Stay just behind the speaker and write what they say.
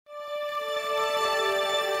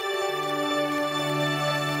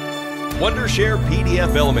Wondershare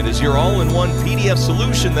PDFelement is your all-in-one PDF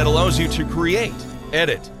solution that allows you to create,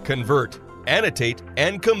 edit, convert, annotate,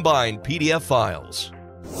 and combine PDF files.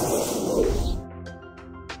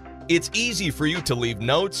 It's easy for you to leave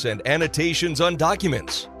notes and annotations on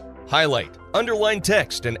documents, highlight, underline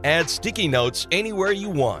text, and add sticky notes anywhere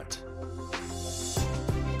you want.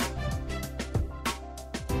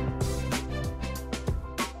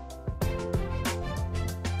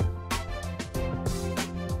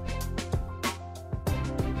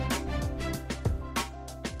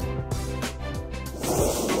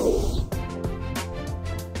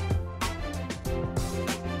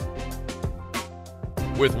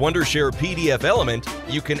 With Wondershare PDFelement,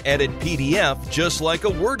 you can edit PDF just like a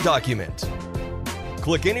Word document.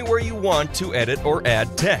 Click anywhere you want to edit or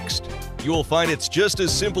add text. You will find it's just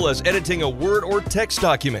as simple as editing a Word or text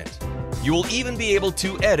document. You will even be able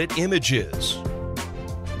to edit images.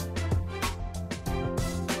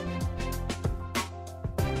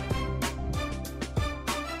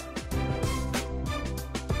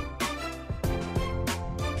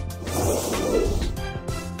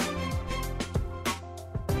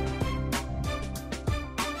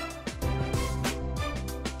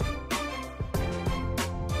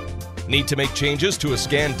 Need to make changes to a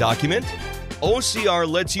scanned document? OCR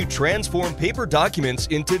lets you transform paper documents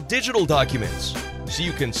into digital documents, so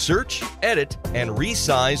you can search, edit, and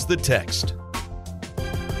resize the text.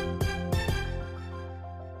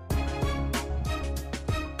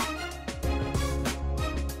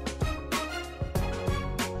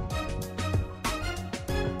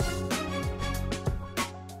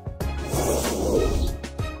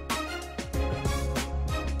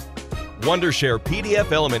 Wondershare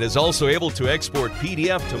PDFelement is also able to export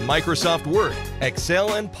PDF to Microsoft Word,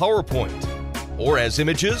 Excel, and PowerPoint, or as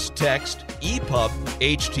images, text, EPUB,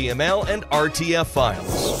 HTML, and RTF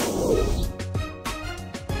files.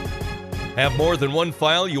 Have more than one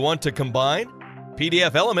file you want to combine?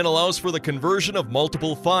 PDFelement allows for the conversion of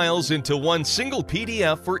multiple files into one single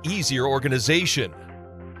PDF for easier organization.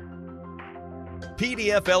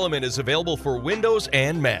 PDFelement is available for Windows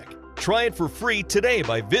and Mac. Try it for free today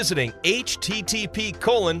by visiting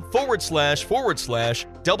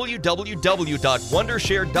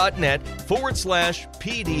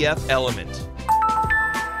http://www.wondershare.net/PDFelement.